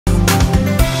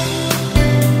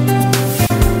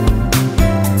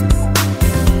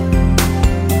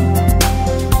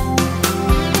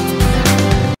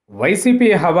YCP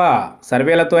హవా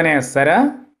సర్వేలతోనే సరా?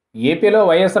 ఏపీలో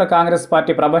వైఎస్ఆర్ కాంగ్రెస్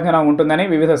పార్టీ ప్రభంజనం ఉంటుందని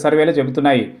వివిధ సర్వేలు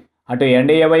చెబుతున్నాయి. అటు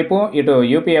ఎన్డీఏ వైపు, ఇటు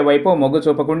యూపీఏ వైపు మొగ్గు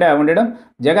చూపకుండా ఉండడం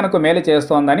జగన్కు మేలు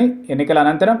చేస్తోందని, ఎన్నికల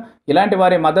అనంతరం ఇలాంటి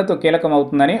వారి మద్దతు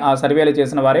కీలకమవుతుందని ఆ సర్వేలు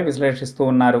చేసిన వారే విశ్లేషిస్తూ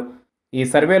ఉన్నారు. ఈ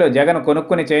సర్వేలు జగన్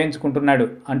కొనుక్కుని చేయించుకుంటున్నాడు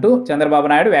అంటూ చంద్రబాబు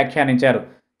నాయుడు వ్యాఖ్యానించారు.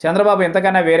 చంద్రబాబు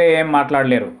ఇంతకన్నా వేరే ఏం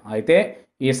మాట్లాడలేరు. అయితే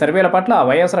ఈ సర్వేల పట్ల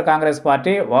వైఎస్ఆర్ కాంగ్రెస్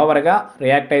పార్టీ ఓవర్గా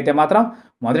రియాక్ట్ అయితే మాత్రం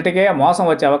మొదటికే మోసం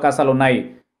వచ్చే అవకాశాలున్నాయి.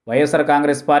 వైఎస్ఆర్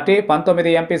కాంగ్రెస్ పార్టీ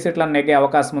 19 ఎంపీ సీట్లను నెగ్గే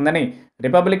అవకాశం ఉందని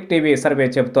రిపబ్లిక్ టీవీ సర్వే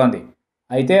చెబుతోంది.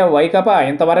 అయితే వైకాపా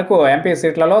ఇంతవరకు ఎంపీ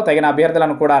సీట్లలో తగిన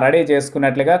అభ్యర్థులను కూడా రెడీ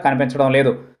చేసుకున్నట్లుగా కనిపించడం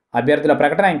లేదు. అభ్యర్థుల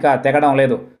ప్రకటన ఇంకా తెగడం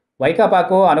లేదు.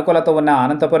 వైకాపాకు అనుకూలత ఉన్న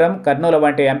అనంతపురం, కర్నూలు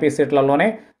వంటి ఎంపీ సీట్లలోనే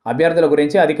అభ్యర్థుల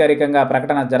గురించి అధికారికంగా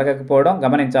ప్రకటన జరగకపోవడం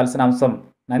గమనించాల్సిన అంశం.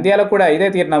 నంద్యాల కూడా ఇదే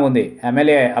తీరున ఉంది.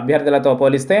 ఎమ్మెల్యే అభ్యర్థులతో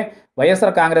పోలిస్తే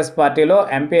వైఎస్ఆర్ కాంగ్రెస్ పార్టీలో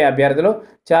ఎంపీ అభ్యర్థులు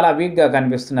చాలా వీక్గా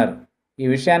కనిపిస్తున్నారు. ఈ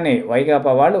విషయాన్ని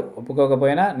వైకాపా వాళ్ళు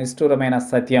ఒప్పుకోకపోయినా నిష్ఠూరమైన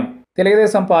సత్యం.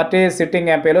 తెలుగుదేశం పార్టీ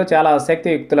సిట్టింగ్ ఎంపీలు చాలా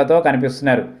శక్తియుక్తులతో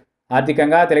కనిపిస్తున్నారు.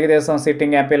 ఆర్థికంగా తెలుగుదేశం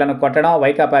సిట్టింగ్ ఎంపీలను కొట్టడం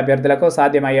వైకాపా అభ్యర్థులకు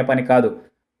సాధ్యమయ్యే పని కాదు.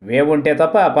 వేవుంటే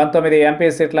తప్ప 19 ఎంపీ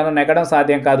సీట్లను నెగ్గడం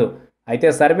సాధ్యం కాదు. అయితే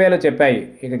సర్వేలు చెప్పాయి,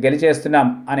 ఇక గెలిచేస్తున్నాం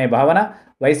అనే భావన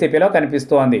వైసీపీలో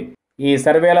కనిపిస్తోంది. ఈ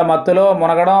సర్వేల మత్తులో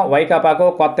మునగడం వైకాపాకు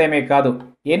కొత్త ఏమీ కాదు.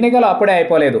 ఎన్నికలు అప్పుడే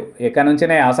అయిపోలేదు. ఇక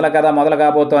నుంచినే అసలు కథ మొదలు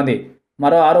కాబోతోంది.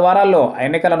 మరో 6 వారాల్లో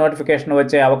ఎన్నికల నోటిఫికేషన్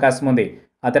వచ్చే అవకాశం ఉంది.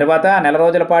 ఆ తర్వాత నెల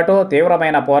రోజుల పాటు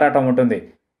తీవ్రమైన పోరాటం ఉంటుంది.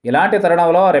 ఇలాంటి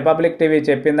తరుణంలో రిపబ్లిక్ టీవీ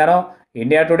చెప్పిందనో,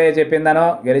 ఇండియా టుడే చెప్పిందనో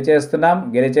గెలిచేస్తున్నాం,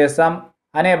 గెలిచేస్తాం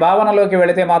అనే భావనలోకి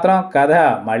వెళితే మాత్రం కథ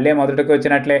మళ్ళీ మొదటికి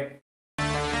వచ్చినట్లే.